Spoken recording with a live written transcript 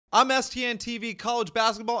I'm STNTV college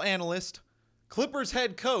basketball analyst, Clippers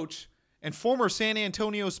head coach, and former San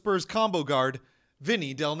Antonio Spurs combo guard,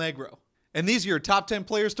 Vinny Del Negro. And these are your top 10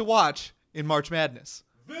 players to watch in March Madness.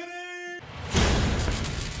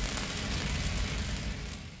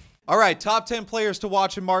 All right, top 10 players to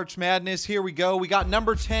watch in March Madness. Here we go. We got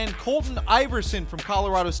number 10, Colton Iverson from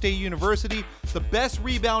Colorado State University, the best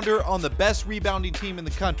rebounder on the best rebounding team in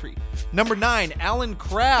the country. Number 9, Alan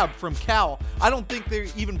Crabb from Cal. I don't think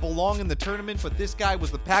they even belong in the tournament, but this guy was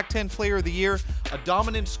the Pac-10 Player of the Year, a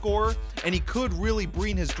dominant scorer, and he could really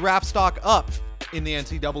bring his draft stock up in the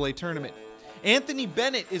NCAA tournament. Anthony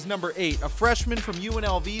Bennett is number 8, a freshman from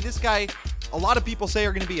UNLV. This guy, a lot of people say,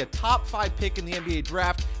 are going to be a top 5 pick in the NBA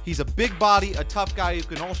draft. He's a big body, a tough guy who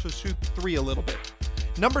can also shoot the three a little bit.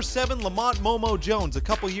 Number 7, Lamont Momo Jones. A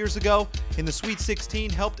couple years ago in the Sweet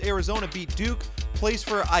 16, helped Arizona beat Duke. Plays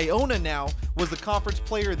for Iona now, was the Conference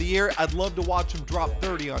Player of the Year. I'd love to watch him drop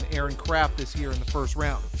 30 on Aaron Craft this year in the first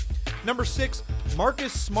round. Number 6,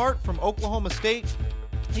 Marcus Smart from Oklahoma State.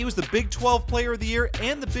 He was the Big 12 Player of the Year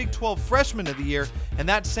and the Big 12 Freshman of the Year, and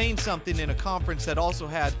that's saying something in a conference that also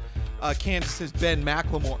had Kansas's Ben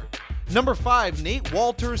McLemore. Number 5, Nate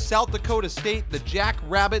Walters, South Dakota State, the Jack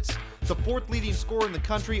Rabbits, the 4th leading scorer in the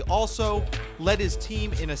country, also led his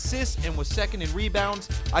team in assists and was second in rebounds.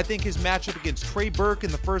 I think his matchup against Trey Burke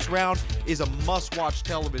in the first round is a must-watch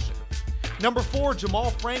television. Number 4, Jamal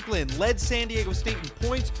Franklin, led San Diego State in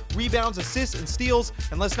points, rebounds, assists, and steals.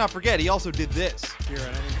 And let's not forget, he also did this. Here,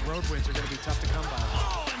 and I think road wins are going to be tough to come by.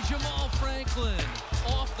 Oh, and Jamal Franklin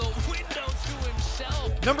off the window to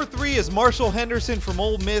himself. Number 3 is Marshall Henderson from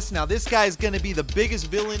Ole Miss. Now, this guy is going to be the biggest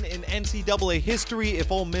villain in NCAA history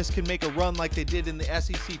if Ole Miss can make a run like they did in the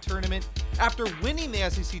SEC tournament. After winning the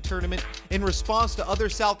SEC tournament in response to other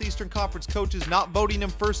Southeastern Conference coaches not voting him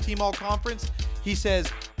first team all-conference, he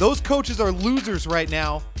says, "Those coaches are losers right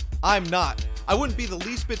now. I'm not." I wouldn't be the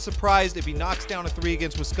least bit surprised if he knocks down a 3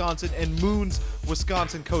 against Wisconsin and moons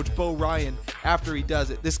Wisconsin coach Bo Ryan after he does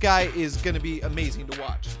it. This guy is going to be amazing to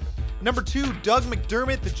watch. Number 2, Doug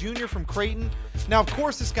McDermott, the junior from Creighton. Now, of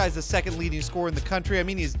course, this guy's the 2nd leading scorer in the country. I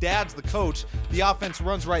mean, his dad's the coach. The offense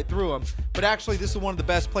runs right through him. But actually, this is one of the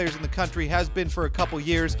best players in the country, has been for a couple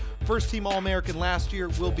years. First team All-American last year,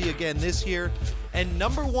 will be again this year. And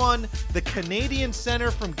number 1, the Canadian center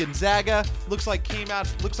from Gonzaga. Looks like he came out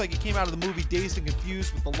of the movie Dazed and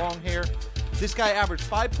Confused with the long hair. This guy averaged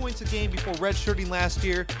 5 points a game before redshirting last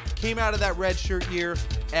year, came out of that redshirt year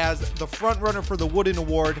as the front runner for the Wooden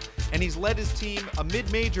Award, and he's led his team, a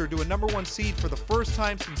mid-major, to a number 1 seed for the first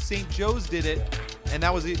time since St. Joe's did it, and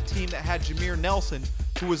that was a team that had Jameer Nelson,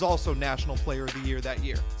 who was also National Player of the Year that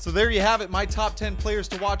year. So there you have it, my top 10 players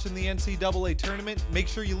to watch in the NCAA tournament. Make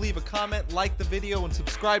sure you leave a comment, like the video, and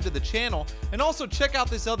subscribe to the channel. And also check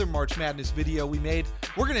out this other March Madness video we made.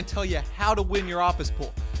 We're going to tell you how to win your office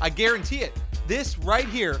pool. I guarantee it. This right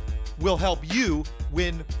here will help you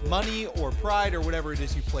win money or pride or whatever it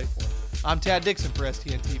is you play for. I'm Tad Dixon for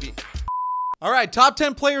STNTV. All right, top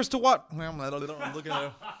 10 players to watch. I'm looking at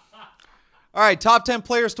it. All right, top 10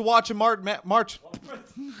 players to watch in March.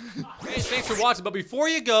 Hey, thanks for watching. But before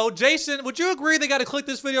you go, Jason, would you agree they got to click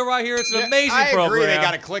this video right here? It's an amazing program. I agree they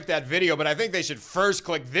got to click that video, but I think they should first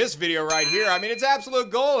click this video right here. I mean, it's absolute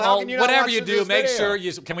gold. How can you not whatever watch you do, this make video? sure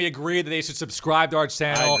you. Can we agree that they should subscribe to our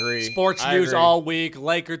channel? I agree. Sports I news agree. all week,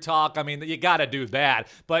 Laker talk. I mean, you got to do that.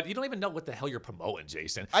 But you don't even know what the hell you're promoting,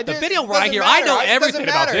 Jason. The video right here, I know everything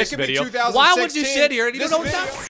about this video. Why would you sit here and you don't know what's